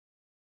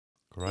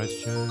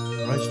Christchurch,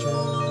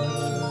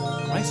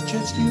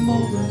 New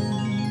Malden.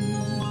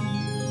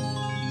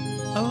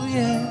 Oh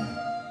yeah.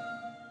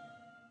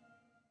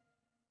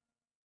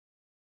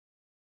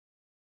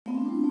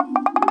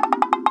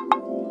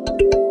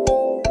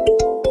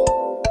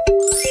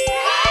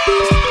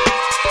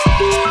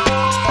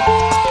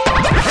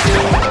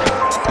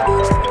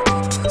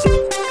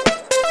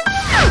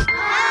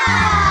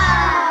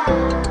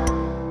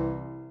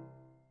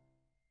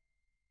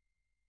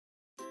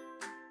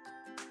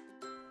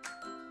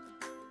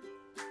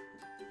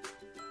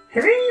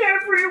 Hey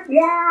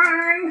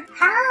everyone!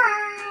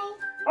 Hi!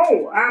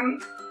 Oh,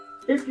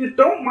 if you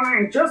don't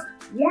mind, just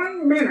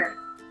 1 minute.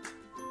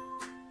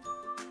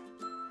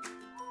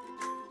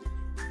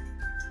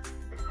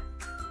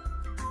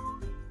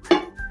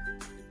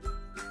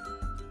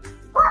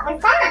 What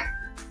was that?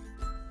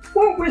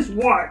 What was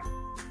what?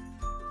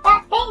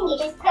 That thing you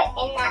just put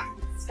in that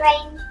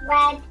strange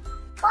red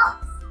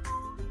box.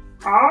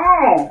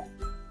 Oh,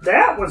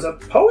 that was a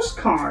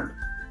postcard.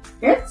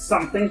 It's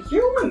something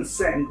humans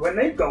send when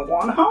they go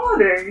on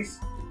holidays.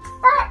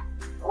 But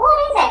what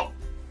is it?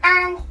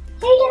 And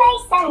who do they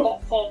send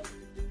it to?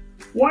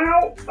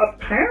 Well,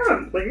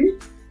 apparently,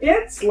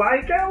 it's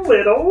like a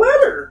little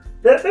letter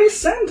that they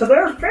send to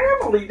their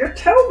family to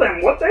tell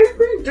them what they've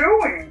been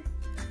doing.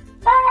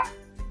 But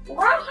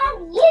why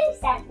have you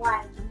sent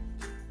one?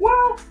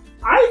 Well,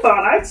 I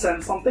thought I'd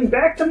send something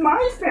back to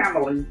my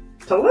family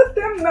to let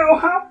them know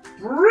how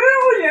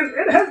brilliant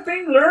it has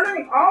been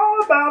learning all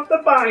about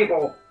the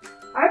Bible.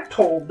 I've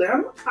told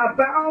them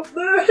about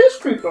the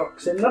history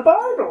books in the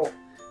Bible,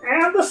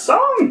 and the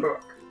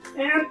songbook,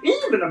 and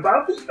even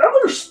about the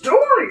other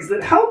stories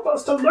that help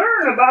us to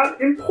learn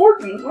about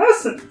important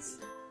lessons.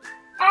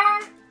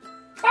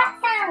 That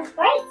sounds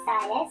great,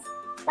 Silas,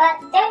 but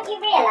don't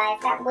you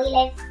realize that we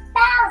live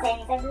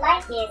thousands of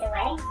light years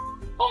away?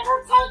 It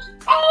will take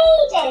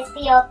ages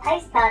for your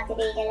postcard to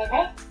be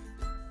delivered.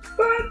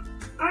 But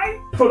I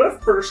put a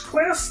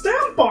first-class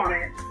stamp on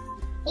it.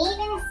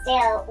 Even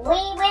still, we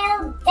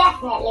will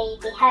definitely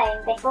be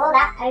home before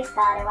that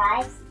postcard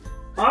arrives.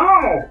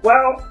 Oh,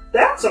 well,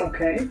 that's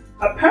okay.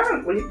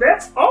 Apparently,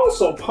 that's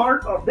also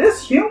part of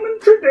this human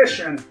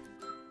tradition.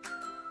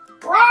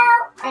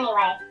 Well,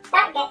 anyway,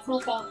 that gets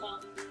me thinking.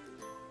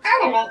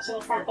 Anna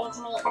mentioned something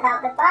to me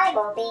about the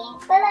Bible being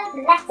full of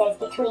letters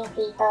between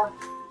people.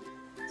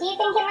 Do you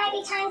think it might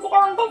be time to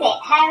go and visit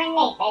her and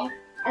Nathan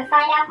and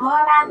find out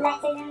more about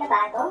letters in the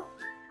Bible?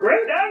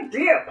 Great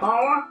idea,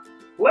 Paula.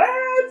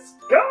 Let's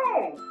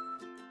go!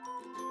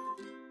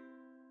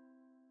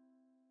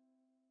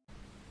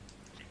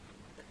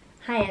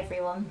 Hi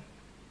everyone.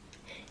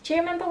 Do you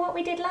remember what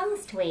we did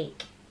last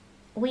week?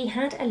 We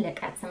had a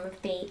look at some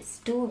of the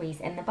stories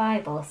in the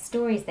Bible,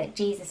 stories that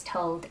Jesus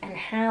told and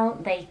how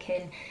they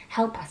can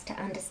help us to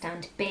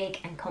understand big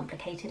and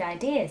complicated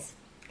ideas.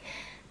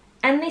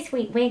 And this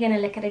week we're going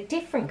to look at a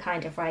different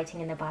kind of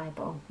writing in the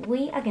Bible.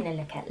 We are going to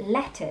look at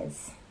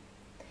letters.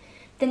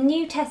 The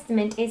New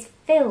Testament is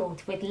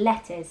filled with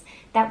letters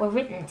that were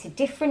written to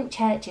different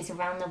churches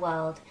around the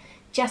world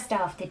just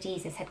after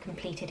Jesus had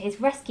completed his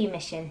rescue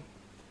mission.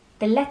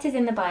 The letters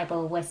in the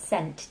Bible were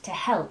sent to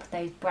help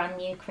those brand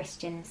new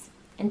Christians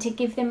and to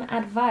give them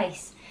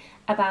advice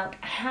about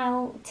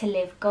how to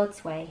live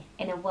God's way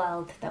in a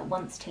world that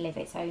wants to live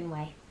its own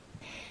way.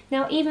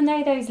 Now, even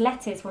though those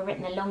letters were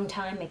written a long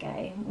time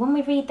ago, when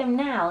we read them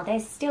now,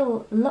 there's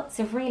still lots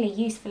of really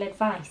useful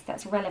advice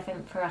that's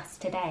relevant for us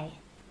today.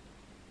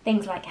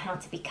 Things like how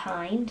to be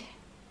kind,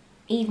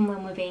 even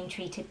when we're being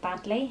treated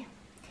badly,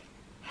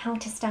 how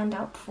to stand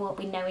up for what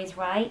we know is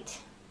right,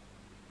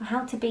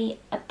 how to be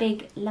a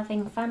big,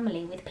 loving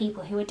family with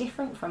people who are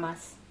different from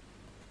us.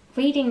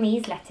 Reading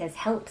these letters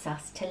helps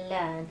us to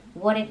learn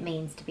what it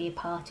means to be a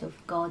part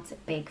of God's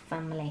big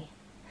family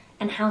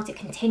and how to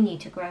continue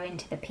to grow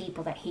into the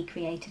people that he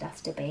created us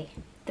to be,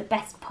 the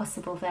best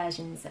possible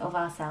versions of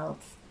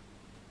ourselves.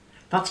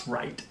 That's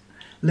right.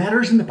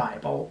 Letters in the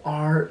Bible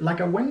are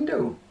like a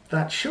window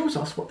that shows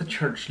us what the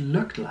church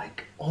looked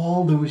like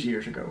all those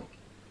years ago.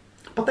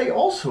 But they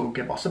also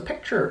give us a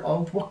picture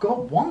of what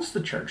God wants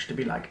the church to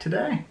be like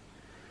today.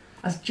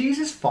 As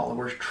Jesus'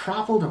 followers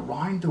travelled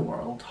around the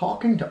world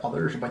talking to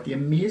others about the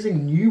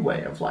amazing new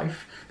way of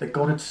life that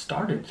God had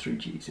started through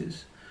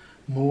Jesus,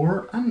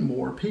 more and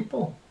more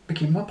people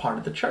became a part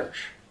of the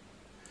church.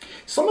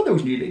 Some of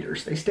those new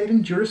leaders, they stayed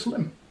in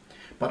Jerusalem,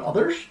 but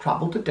others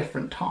travelled to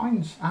different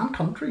towns and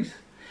countries,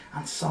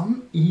 and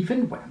some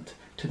even went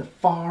to the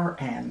far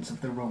ends of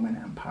the Roman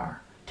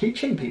Empire,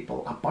 teaching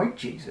people about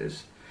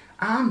Jesus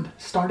and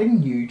starting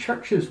new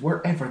churches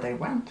wherever they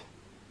went.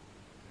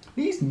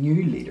 These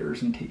new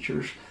leaders and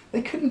teachers,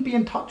 they couldn't be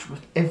in touch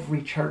with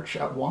every church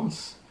at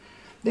once.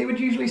 They would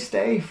usually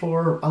stay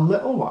for a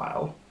little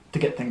while to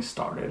get things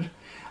started,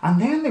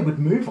 and then they would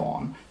move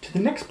on to the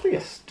next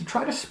place to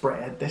try to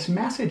spread this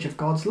message of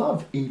God's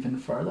love even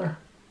further.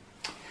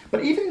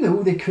 But even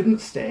though they couldn't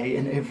stay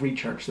in every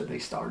church that they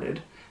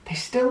started, they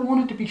still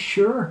wanted to be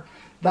sure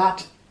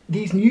that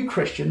these new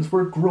Christians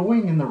were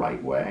growing in the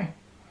right way.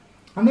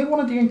 And they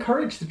wanted to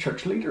encourage the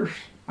church leaders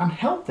and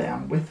help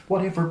them with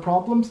whatever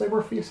problems they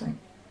were facing.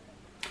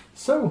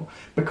 So,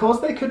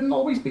 because they couldn't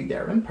always be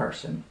there in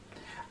person,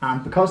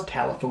 and because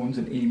telephones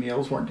and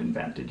emails weren't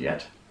invented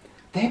yet,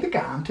 they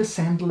began to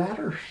send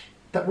letters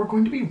that were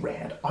going to be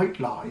read out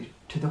loud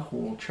to the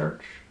whole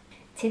church.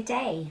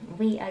 Today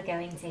we are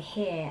going to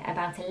hear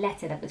about a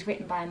letter that was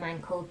written by a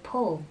man called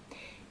Paul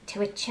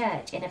to a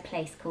church in a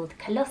place called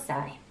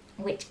Colossae,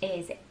 which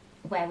is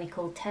where we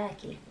call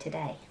Turkey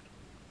today.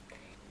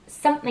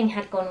 Something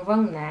had gone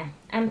wrong there,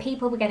 and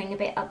people were getting a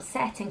bit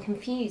upset and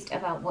confused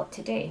about what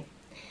to do.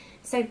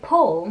 So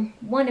Paul,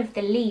 one of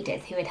the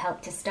leaders who had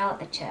helped to start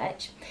the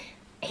church,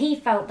 he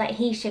felt that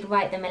he should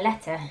write them a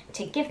letter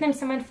to give them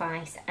some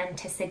advice and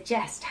to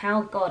suggest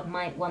how God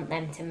might want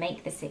them to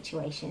make the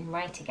situation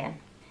right again.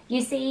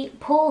 You see,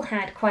 Paul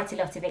had quite a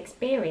lot of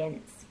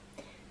experience.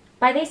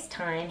 By this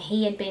time,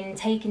 he had been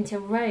taken to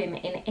Rome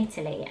in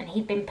Italy, and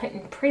he'd been put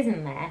in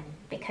prison there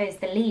because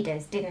the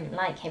leaders didn't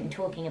like him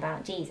talking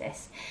about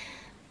Jesus.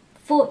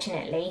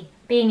 Fortunately,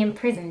 being in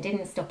prison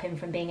didn't stop him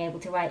from being able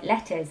to write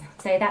letters,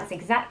 so that's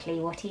exactly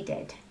what he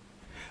did.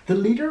 The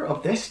leader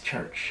of this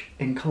church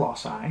in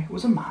Colossae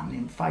was a man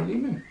named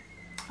Philemon.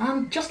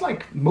 And just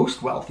like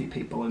most wealthy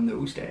people in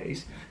those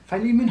days,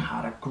 Philemon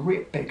had a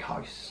great big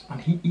house,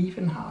 and he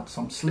even had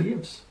some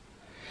slaves.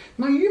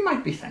 Now you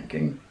might be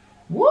thinking,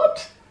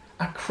 what?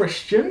 A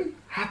Christian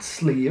had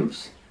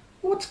slaves?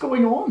 What's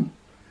going on?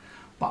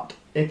 But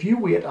if you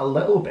wait a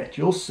little bit,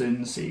 you'll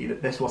soon see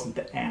that this wasn't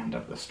the end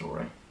of the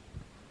story.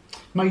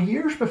 Now,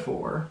 years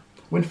before,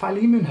 when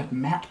Philemon had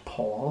met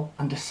Paul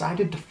and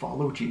decided to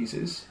follow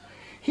Jesus,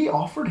 he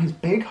offered his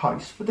big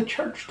house for the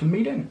church to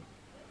meet in.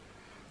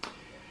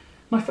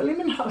 Now,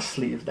 Philemon had a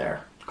slave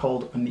there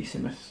called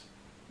Onesimus,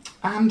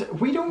 and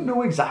we don't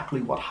know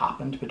exactly what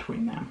happened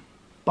between them,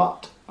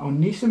 but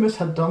Onesimus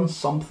had done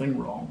something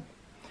wrong.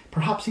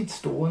 Perhaps he'd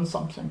stolen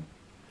something,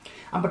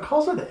 and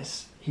because of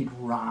this, he'd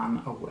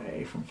ran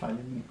away from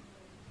Philemon.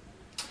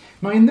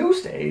 Now, in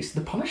those days,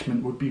 the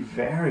punishment would be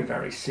very,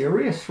 very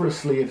serious for a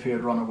slave who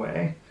had run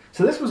away.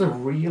 So this was a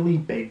really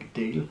big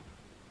deal.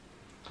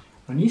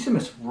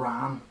 Onesimus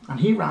ran,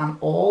 and he ran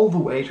all the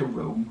way to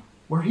Rome,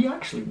 where he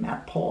actually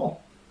met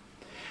Paul.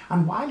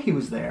 And while he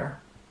was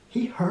there,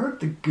 he heard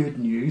the good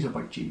news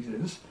about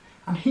Jesus,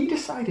 and he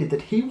decided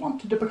that he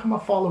wanted to become a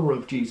follower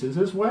of Jesus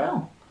as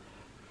well.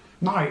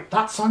 Now,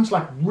 that sounds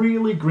like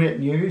really great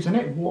news, and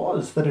it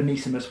was that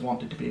Onesimus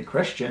wanted to be a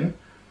Christian.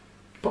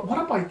 But what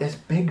about this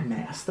big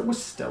mess that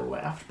was still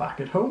left back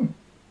at home?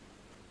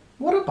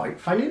 What about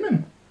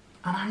Philemon,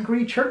 an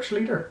angry church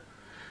leader,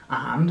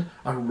 and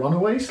a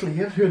runaway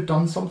slave who had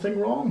done something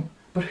wrong,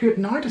 but who had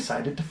now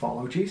decided to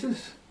follow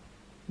Jesus?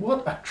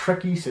 What a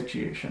tricky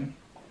situation.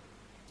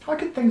 How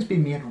could things be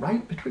made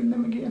right between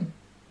them again?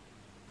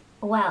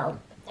 Well,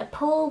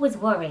 Paul was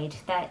worried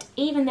that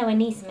even though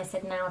Onesimus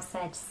had now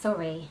said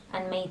sorry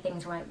and made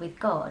things right with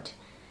God,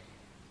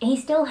 he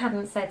still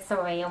hadn't said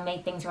sorry or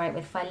made things right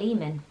with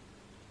Philemon.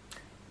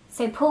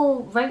 So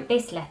Paul wrote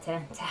this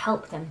letter to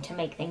help them to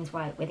make things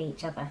right with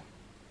each other.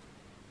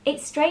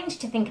 It's strange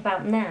to think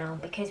about now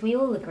because we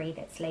all agree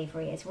that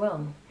slavery is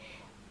wrong.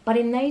 But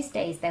in those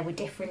days there were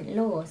different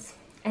laws.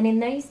 And in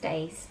those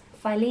days,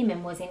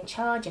 Philemon was in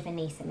charge of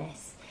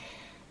Onesimus.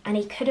 And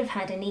he could have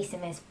had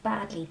Onesimus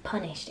badly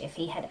punished if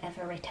he had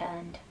ever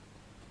returned.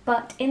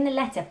 But in the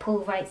letter Paul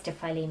writes to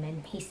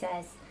Philemon, he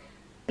says,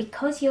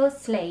 "Because your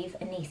slave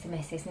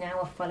Onesimus is now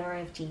a follower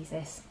of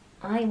Jesus,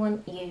 I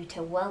want you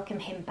to welcome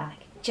him back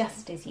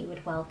just as you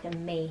would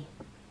welcome me."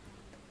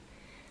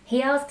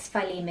 He asks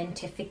Philemon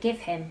to forgive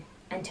him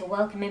and to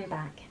welcome him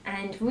back,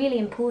 and really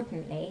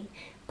importantly,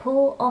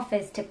 Paul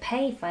offers to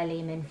pay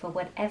Philemon for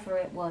whatever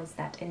it was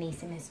that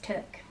Onesimus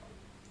took.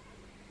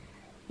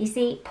 You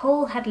see,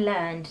 Paul had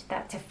learned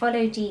that to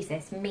follow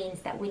Jesus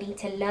means that we need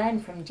to learn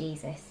from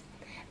Jesus,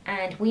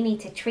 and we need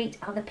to treat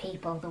other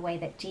people the way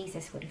that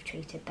Jesus would have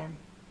treated them.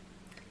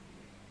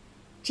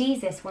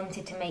 Jesus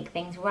wanted to make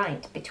things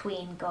right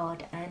between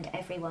God and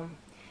everyone.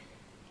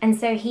 And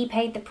so he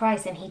paid the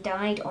price and he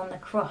died on the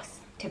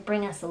cross to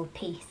bring us all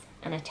peace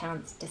and a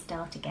chance to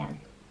start again.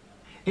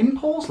 In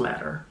Paul's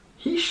letter,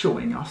 he's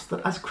showing us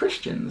that as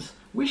Christians,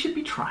 we should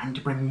be trying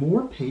to bring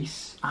more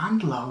peace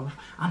and love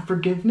and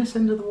forgiveness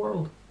into the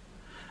world.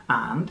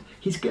 And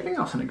he's giving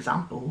us an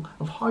example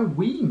of how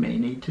we may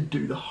need to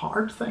do the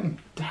hard thing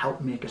to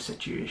help make a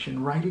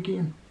situation right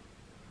again.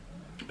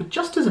 But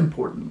just as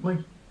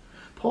importantly,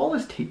 Paul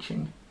is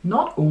teaching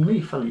not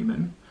only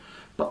Philemon,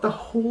 but the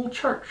whole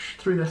church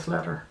through this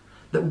letter,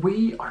 that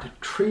we are to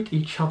treat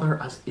each other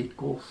as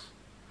equals.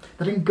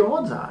 That in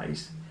God's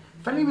eyes,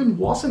 Philemon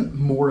wasn't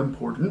more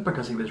important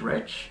because he was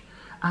rich,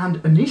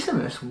 and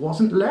Onesimus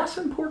wasn't less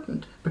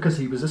important because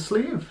he was a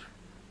slave.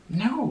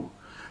 No,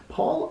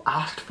 Paul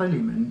asked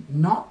Philemon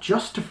not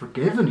just to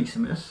forgive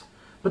Onesimus,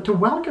 but to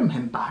welcome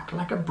him back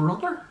like a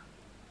brother.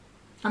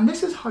 And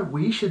this is how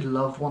we should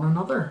love one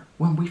another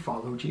when we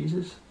follow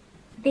Jesus.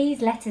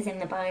 These letters in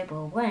the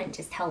Bible weren't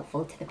just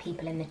helpful to the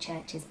people in the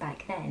churches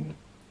back then.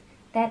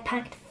 They're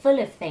packed full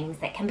of things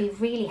that can be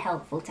really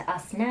helpful to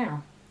us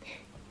now.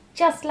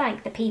 Just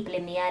like the people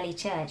in the early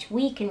church,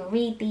 we can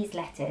read these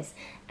letters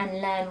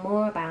and learn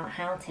more about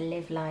how to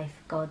live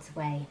life God's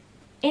way.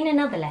 In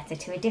another letter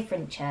to a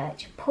different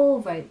church,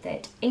 Paul wrote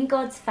that in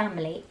God's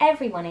family,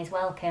 everyone is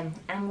welcome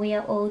and we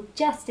are all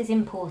just as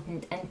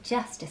important and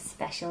just as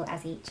special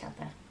as each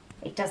other.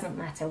 It doesn't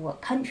matter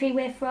what country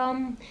we're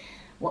from,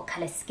 what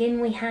colour skin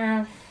we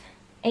have.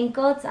 In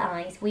God's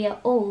eyes, we are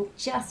all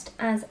just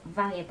as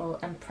valuable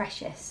and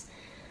precious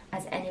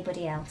as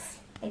anybody else.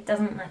 It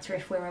doesn't matter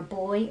if we're a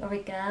boy or a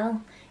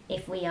girl,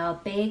 if we are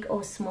big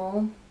or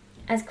small.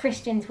 As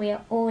Christians, we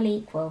are all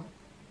equal.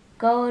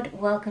 God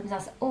welcomes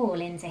us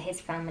all into his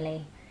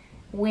family.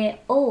 We're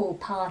all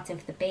part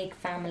of the big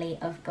family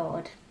of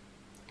God.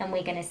 And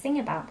we're going to sing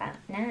about that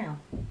now.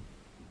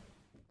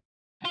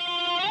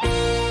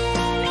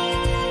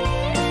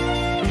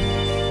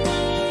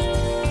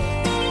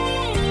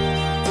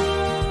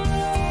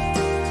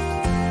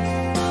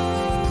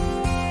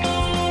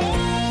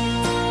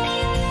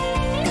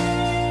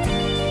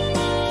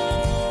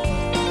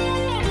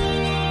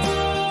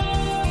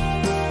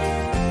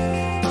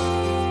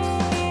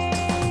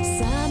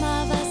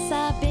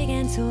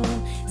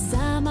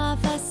 Some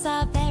of us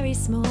are very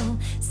small.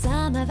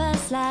 Some of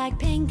us like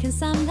pink and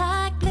some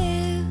like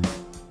blue.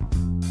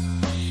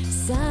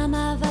 Some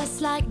of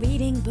us like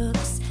reading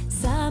books.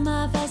 Some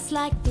of us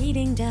like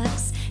feeding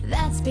ducks.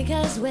 That's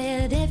because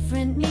we're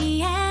different,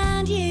 me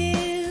and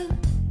you.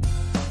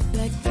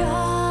 But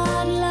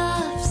God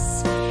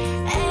loves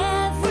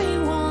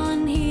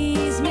everyone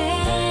he's made.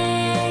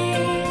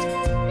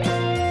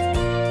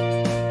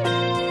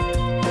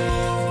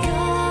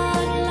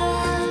 God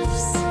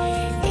loves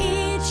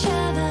each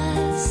of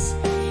us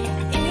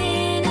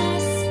in a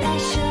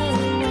special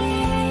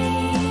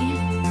way.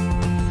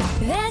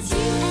 That's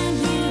you and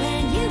you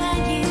and you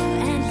and you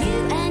and you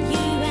and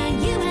you and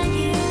you and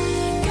you.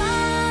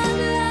 God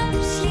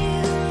loves you.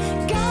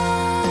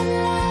 God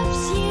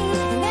loves you.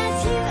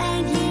 That's you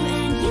and you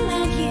and you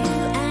and you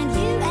and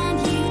you and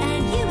you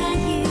and you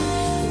and you.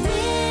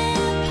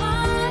 We're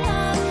part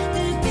of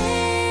the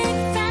big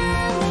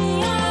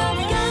family of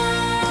God.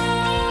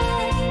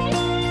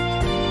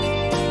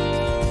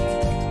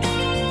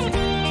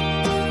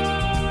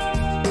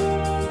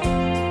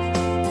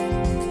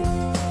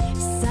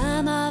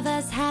 Some of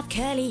us have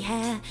curly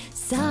hair.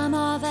 Some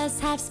of us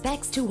have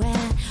specs to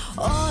wear.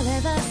 All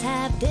of us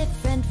have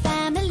different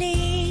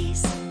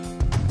families.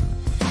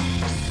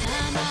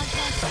 Some of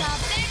us are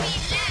very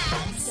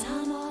loud.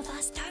 Some of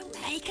us don't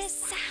make a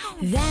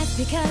sound. That's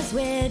because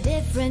we're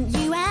different,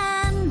 you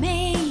and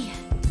me.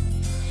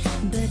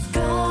 But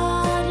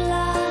God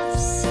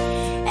loves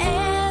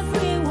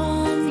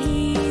everyone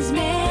he's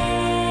made.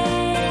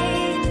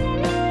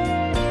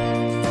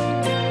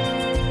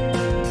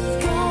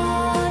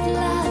 God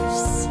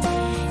loves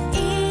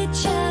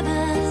each of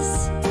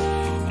us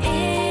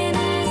in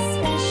a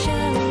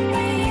special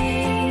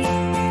way.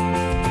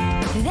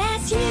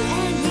 That's you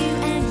and you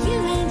and you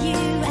and you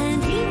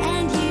and you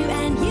and you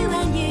and you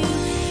and you.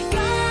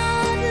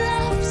 God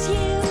loves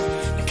you.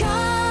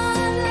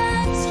 God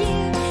loves you.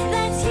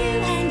 That's you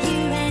and you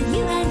and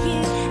you and you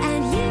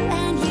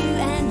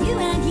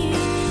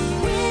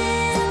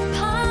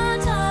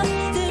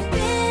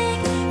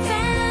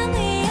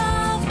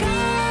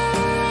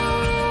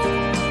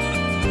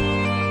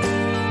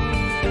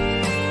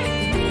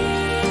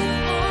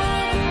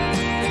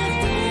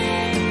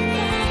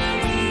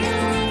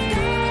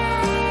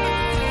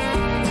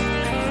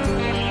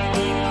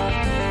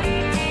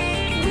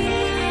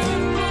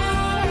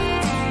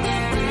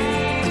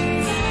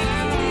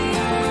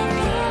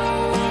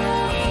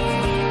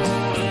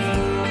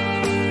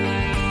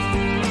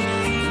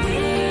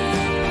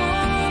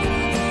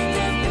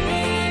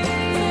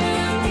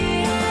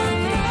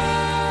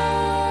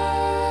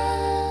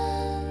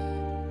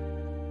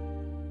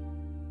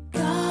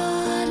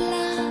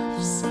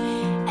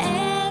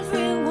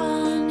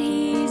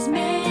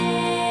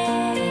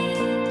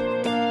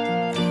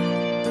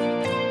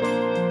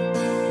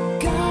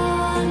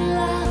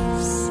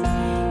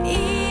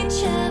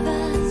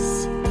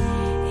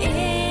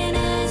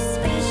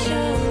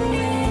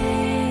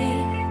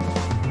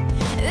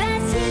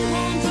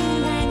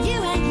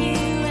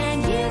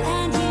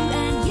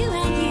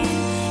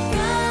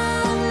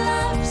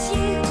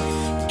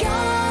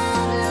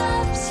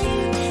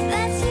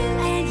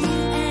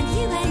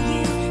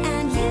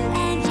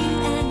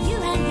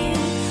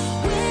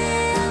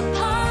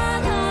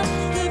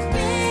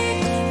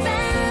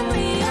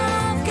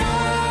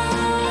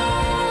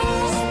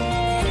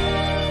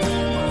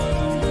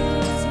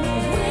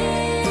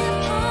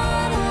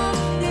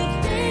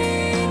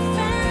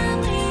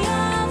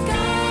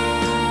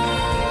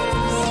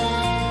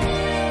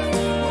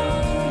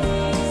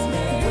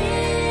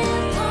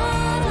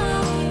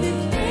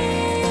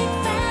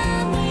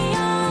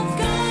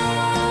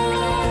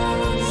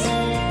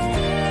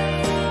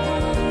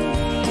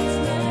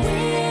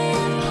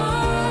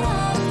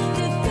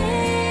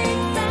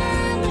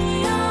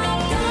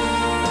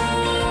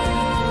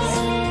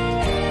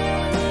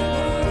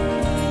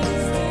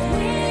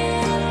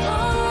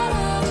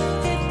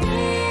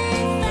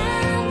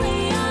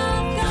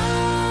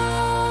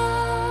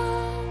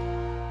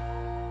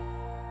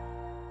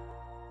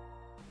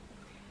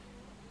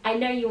I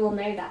know you all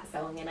know that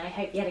song, and I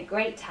hope you had a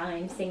great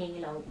time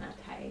singing along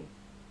at home.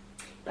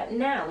 But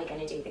now we're going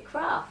to do the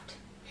craft.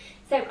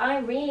 So I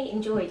really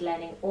enjoyed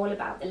learning all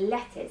about the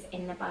letters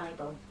in the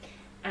Bible,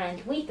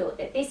 and we thought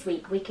that this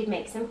week we could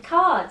make some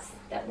cards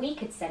that we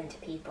could send to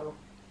people.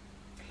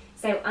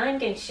 So I'm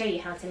going to show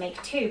you how to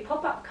make 2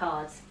 pop-up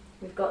cards.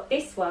 We've got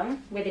this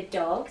one with a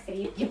dog, so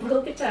you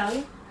pull the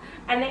tongue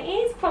and the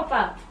ears pop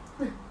up.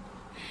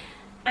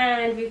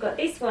 And we've got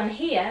this one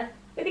here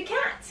with a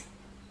cat.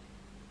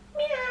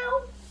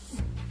 Meow.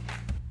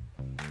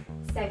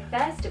 So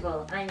first of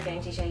all, I'm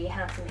going to show you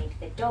how to make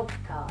the dog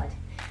card.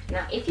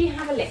 Now if you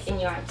have a look in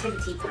your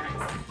activity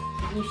packs,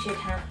 you should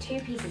have 2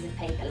 pieces of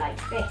paper like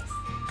this,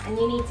 and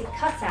you need to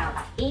cut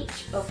out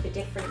each of the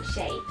different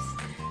shapes.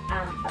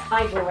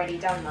 I've already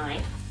done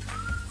mine,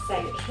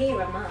 so here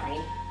are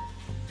mine.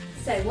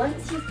 So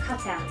once you've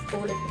cut out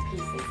all of the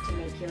pieces to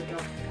make your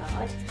dog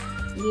card,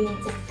 you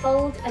need to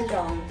fold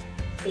along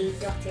the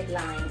dotted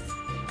lines.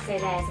 So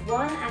there's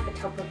one at the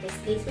top of this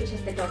piece, which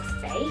is the dog's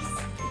face.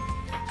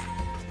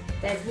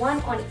 There's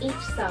one on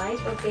each side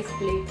of this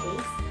blue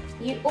piece.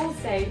 You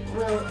also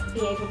will be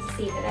able to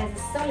see that there's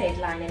a solid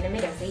line in the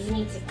middle, so you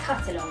need to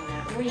cut along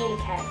that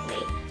really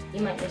carefully.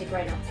 You might need a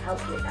grown-up to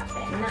help you with that bit,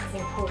 and that's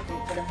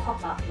important for the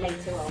pop-up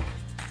later on.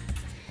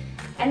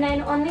 And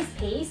then on this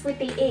piece with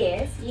the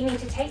ears, you need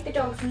to take the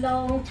dog's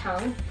long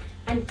tongue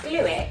and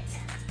glue it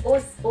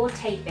or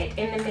tape it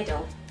in the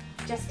middle,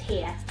 just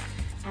here,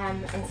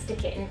 and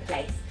stick it in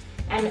place.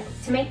 And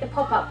to make the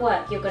pop-up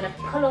work, you're going to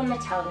pull on the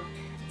tongue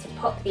to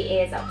pop the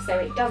ears up, so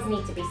it does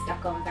need to be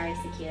stuck on very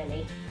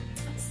securely.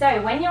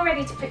 So when you're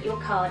ready to put your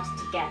card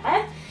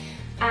together,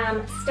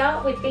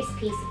 start with this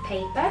piece of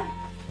paper,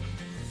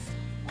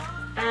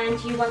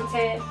 and you want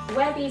to,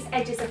 where these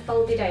edges are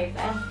folded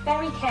over,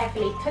 very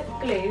carefully put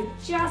glue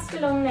just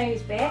along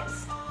those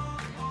bits.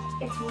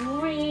 It's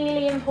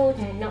really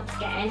important not to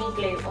get any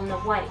glue on the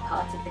white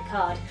part of the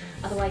card,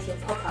 otherwise your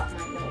pop-up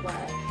might not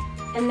work.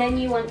 And then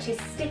you want to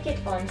stick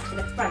it onto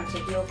the front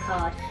of your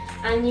card,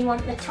 and you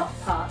want the top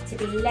part to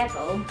be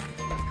level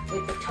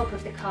with the top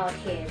of the card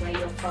here where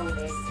your fold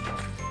is.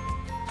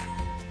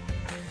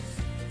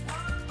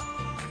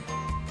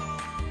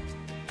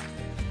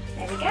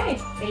 There we go.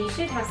 So you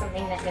should have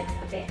something that looks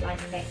a bit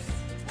like this.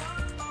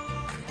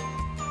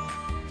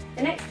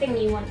 The next thing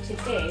you want to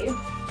do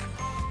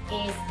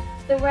is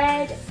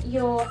thread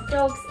your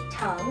dog's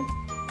tongue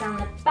down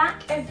the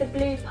back of the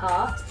blue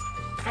part,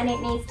 and it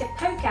needs to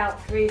poke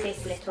out through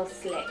this little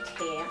slit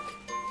here.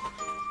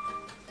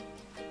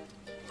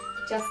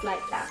 Just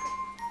like that.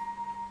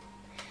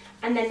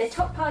 And then the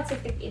top part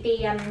of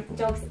the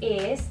dog's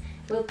ears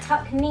will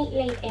tuck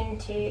neatly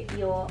into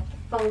your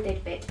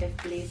folded bit of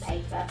blue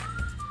paper.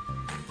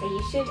 So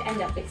you should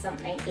end up with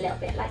something a little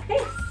bit like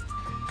this.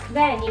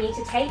 Then you need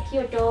to take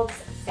your dog's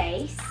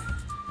face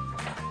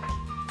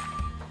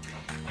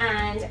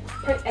and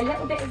put a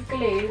little bit of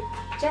glue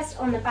just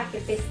on the back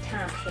of this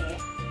tab here,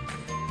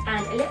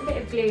 and a little bit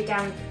of glue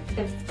down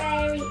the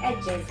very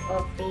edges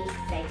of the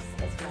face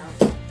as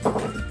well.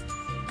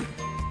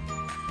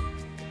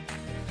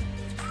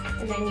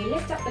 And then you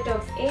lift up the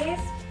dog's ears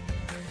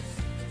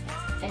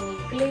and you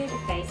glue the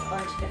face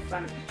onto the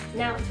front.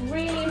 Now it's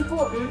really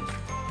important,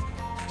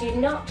 do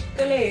not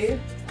glue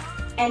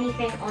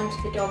anything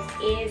onto the dog's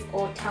ears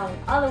or tongue,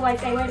 otherwise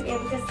they won't be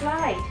able to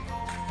slide.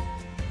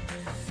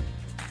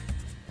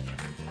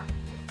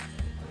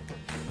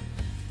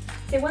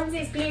 So once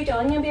it's glued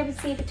on, you'll be able to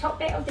see the top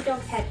bit of the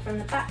dog's head from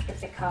the back of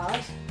the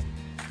card,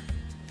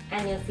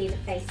 and you'll see the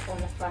face on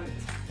the front.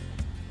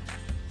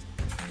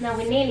 Now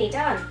we're nearly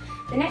done.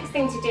 The next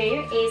thing to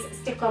do is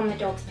stick on the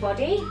dog's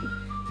body.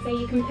 So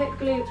you can put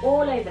glue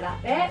all over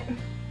that bit.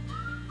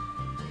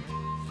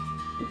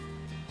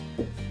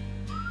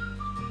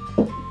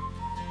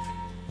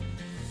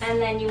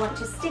 And then you want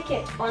to stick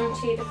it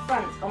onto the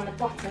front on the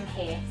bottom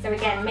here. So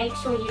again, make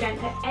sure you don't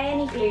put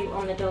any glue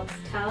on the dog's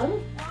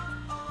tongue.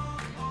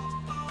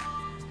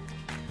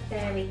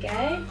 There we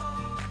go.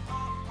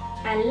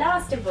 And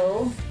last of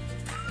all,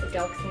 the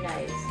dog's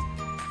nose.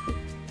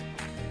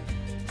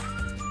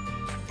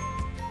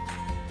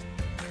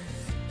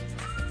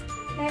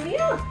 There we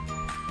are.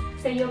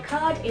 So your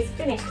card is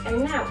finished,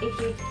 and now if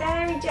you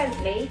very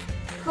gently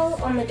pull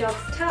on the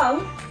dog's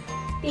tongue,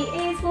 the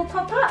ears will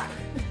pop up.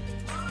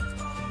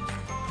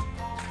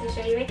 I'll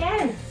show you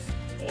again.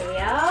 Here we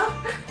are.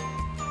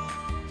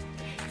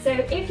 So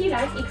if you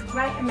like, you can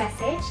write a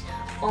message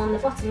on the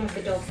bottom of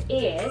the dog's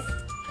ears,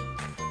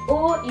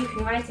 or you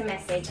can write a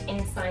message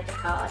inside the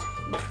card.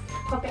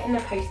 Pop it in the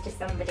post to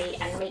somebody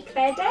and make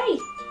their day.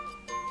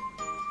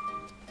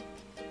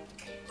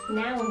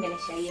 Now I'm going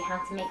to show you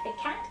how to make the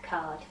cat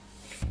card.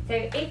 So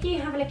if you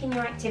have a look in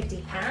your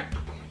activity pack,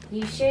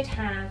 you should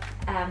have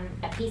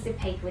a piece of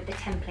paper with the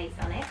templates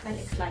on it that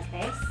looks like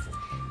this,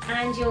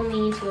 and you'll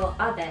need your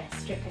other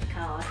strip of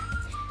card.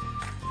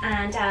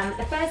 And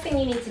the first thing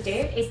you need to do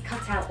is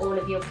cut out all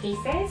of your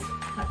pieces.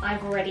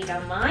 I've already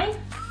done mine.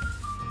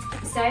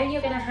 So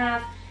you're going to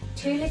have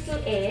 2 little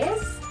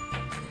ears,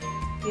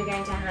 you're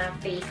going to have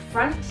the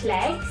front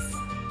legs,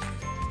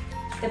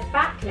 the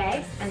back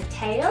legs and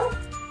tail,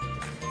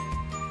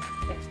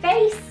 the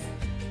face,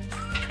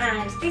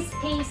 and this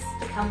piece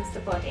becomes the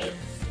body.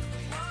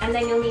 And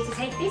then you'll need to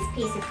take this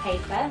piece of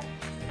paper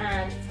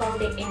and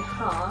fold it in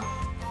half,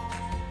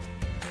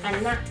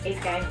 and that is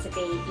going to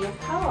be your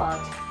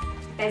card.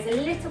 There's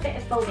a little bit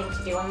of folding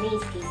to do on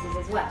these pieces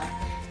as well.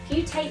 If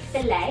you take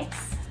the legs,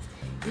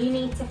 you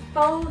need to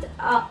fold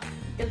up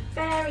the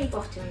very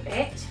bottom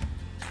bit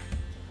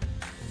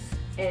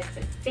of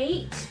the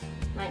feet,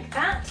 like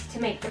that, to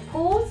make the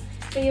paws.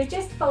 So you're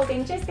just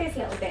folding just this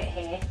little bit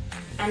here,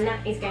 and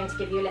that is going to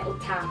give you a little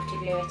tab to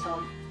glue it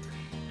on.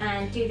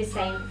 And do the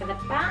same for the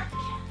back.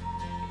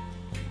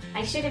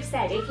 I should have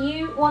said, if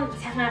you want to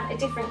have a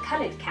different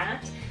coloured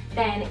cat,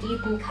 then you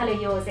can colour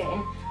yours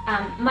in.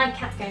 My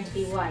cat's going to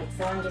be white,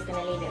 so I'm just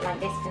going to leave it like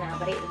this for now,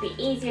 but it will be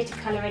easier to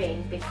colour it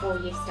in before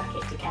you've stuck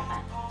it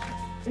together.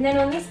 And then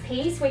on this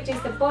piece, which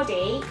is the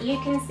body, you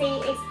can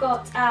see it's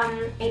got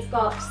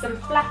some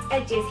flat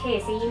edges here,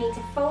 so you need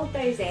to fold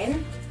those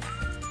in.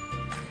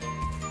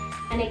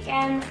 And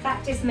again,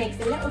 that just makes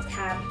a little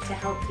tab to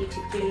help you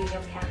to glue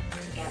your cat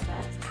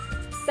together.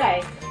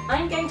 So,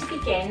 I'm going to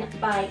begin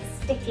by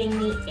sticking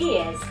the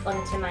ears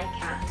onto my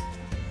cat.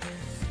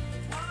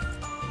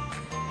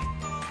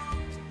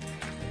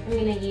 I'm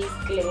going to use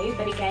glue,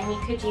 but again, you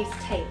could use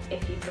tape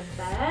if you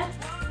prefer.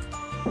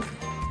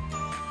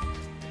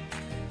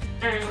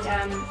 And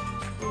I'm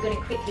going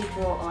to quickly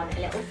draw on a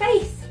little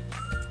face.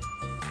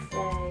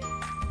 So,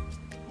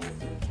 there's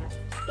my cat's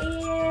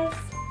ears,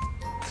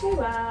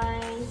 2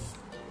 eyes,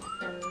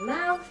 a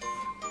mouth,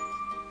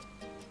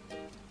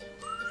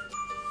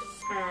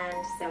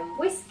 and some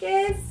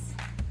whiskers.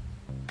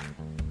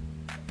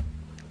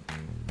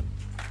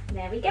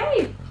 There we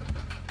go.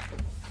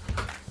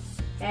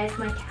 There's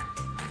my cat.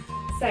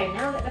 So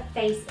now that the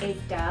face is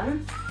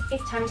done,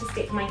 it's time to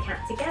stick my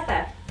cat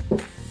together.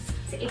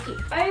 So if you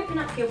open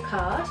up your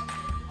card,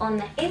 on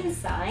the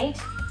inside,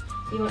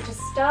 you want to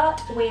start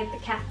with the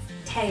cat's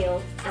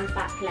tail and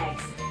back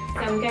legs. So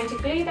I'm going to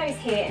glue those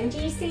here, and do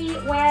you see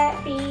where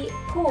the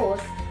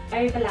paws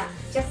overlap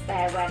just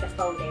there where the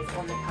fold is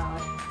on the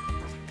card?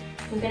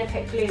 I'm going to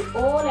put glue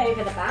all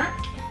over the back,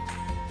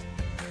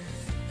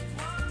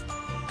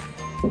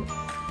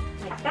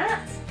 like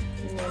that,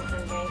 and then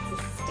I'm going to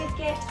stick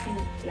it in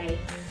place.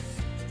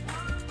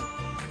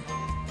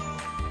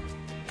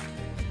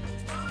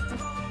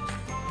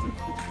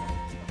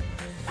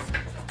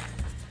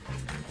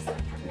 So I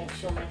can make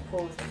sure my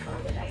paws are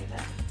folded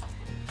over.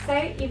 So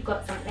you've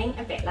got something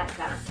a bit like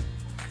that.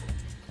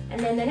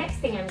 And then the next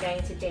thing I'm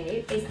going to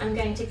do is I'm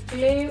going to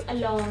glue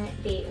along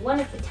one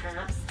of the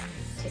tabs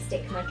to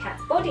stick my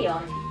cat's body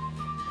on.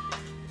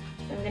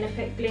 So I'm going to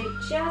put glue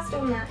just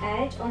on that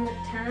edge, on the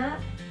tab.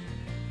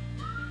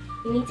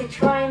 You need to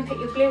try and put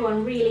your glue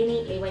on really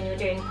neatly when you're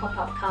doing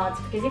pop-up cards,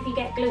 because if you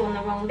get glue on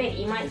the wrong bit,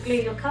 you might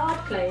glue your card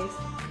closed.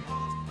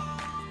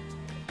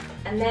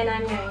 And then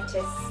I'm going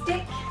to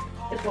stick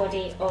the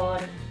body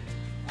on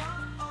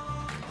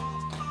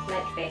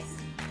like this.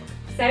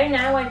 So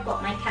now I've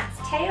got my cat's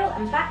tail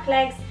and back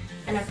legs,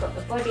 and I've got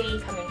the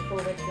body coming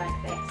forwards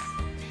like this.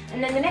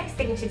 And then the next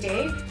thing to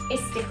do is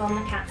stick on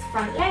the cat's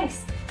front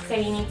legs. So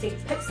you need to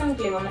put some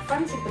glue on the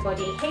front of the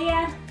body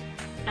here,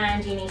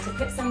 and you need to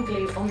put some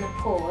glue on the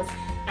paws,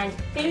 and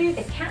glue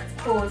the cat's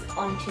paws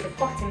onto the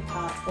bottom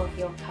part of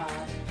your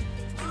card.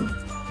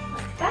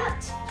 Like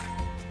that.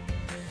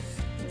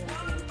 And I'm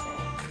going to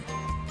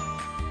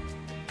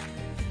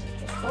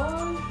stick it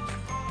on.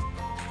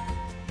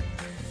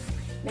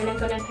 Then I'm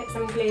going to put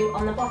some glue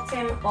on the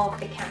bottom of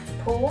the cat's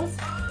paws,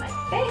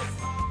 like this.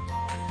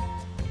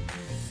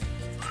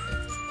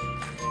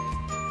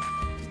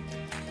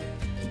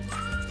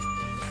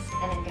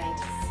 And I'm going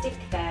to stick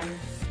them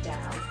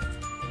down.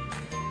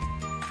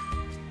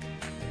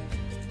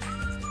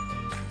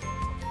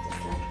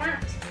 Just like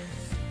that.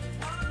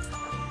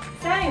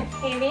 So,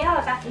 here we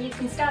are. You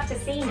can start to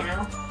see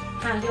now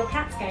how your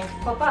cat's going to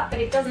pop up, but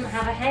it doesn't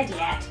have a head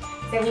yet.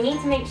 So we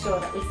need to make sure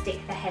that we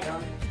stick the head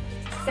on.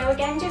 So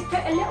again, just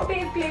put a little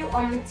bit of glue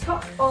on the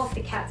top of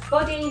the cat's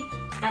body,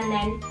 and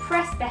then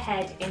press the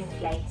head in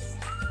place.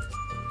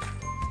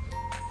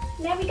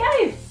 There we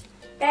go.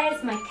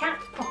 There's my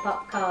cat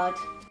pop-up card.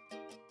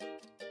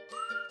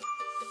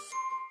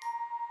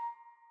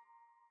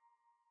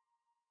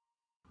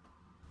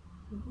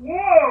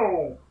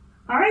 Whoa!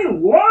 I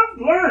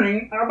loved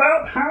learning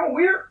about how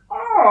we're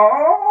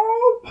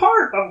all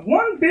part of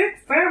one big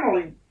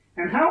family,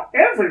 and how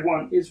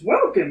everyone is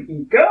welcome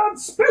in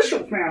God's special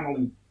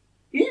family.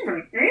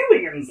 Even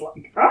aliens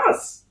like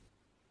us.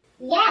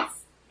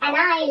 Yes, and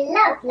I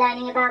love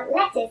learning about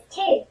letters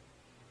too.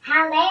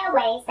 How they are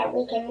ways that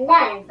we can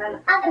learn from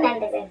other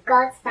members of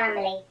God's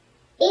family,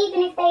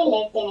 even if they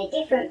lived in a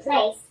different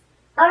place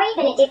or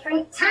even a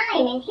different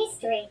time in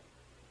history.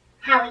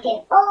 How we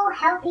can all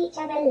help each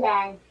other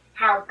learn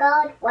how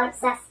God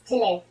wants us to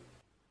live.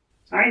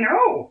 I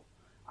know.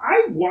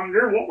 I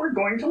wonder what we're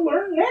going to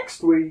learn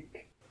next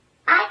week.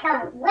 I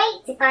can't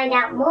wait to find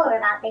out more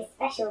about this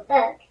special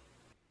book.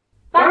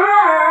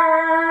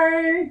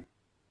 Bye!